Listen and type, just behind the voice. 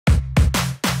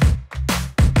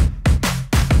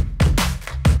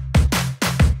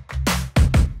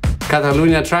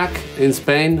Catalunya track in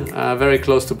Spain, very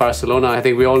close to Barcelona. I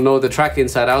think we all know the track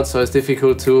inside out, so it's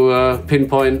difficult to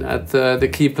pinpoint at the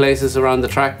key places around the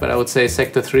track, but I would say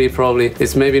Sector 3 probably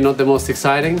is maybe not the most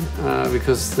exciting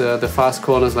because the fast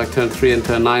corners like Turn 3 and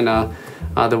Turn 9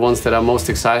 are the ones that are most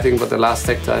exciting, but the last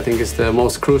sector I think is the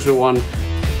most crucial one.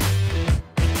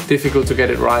 Difficult to get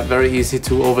it right, very easy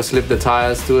to overslip the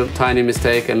tires, do a tiny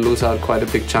mistake and lose out quite a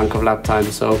big chunk of lap time.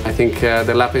 So I think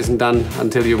the lap isn't done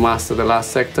until you master the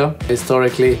last sector.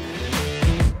 Historically,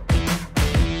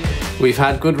 we've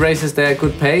had good races there,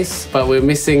 good pace, but we're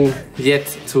missing yet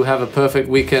to have a perfect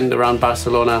weekend around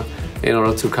Barcelona in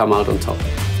order to come out on top.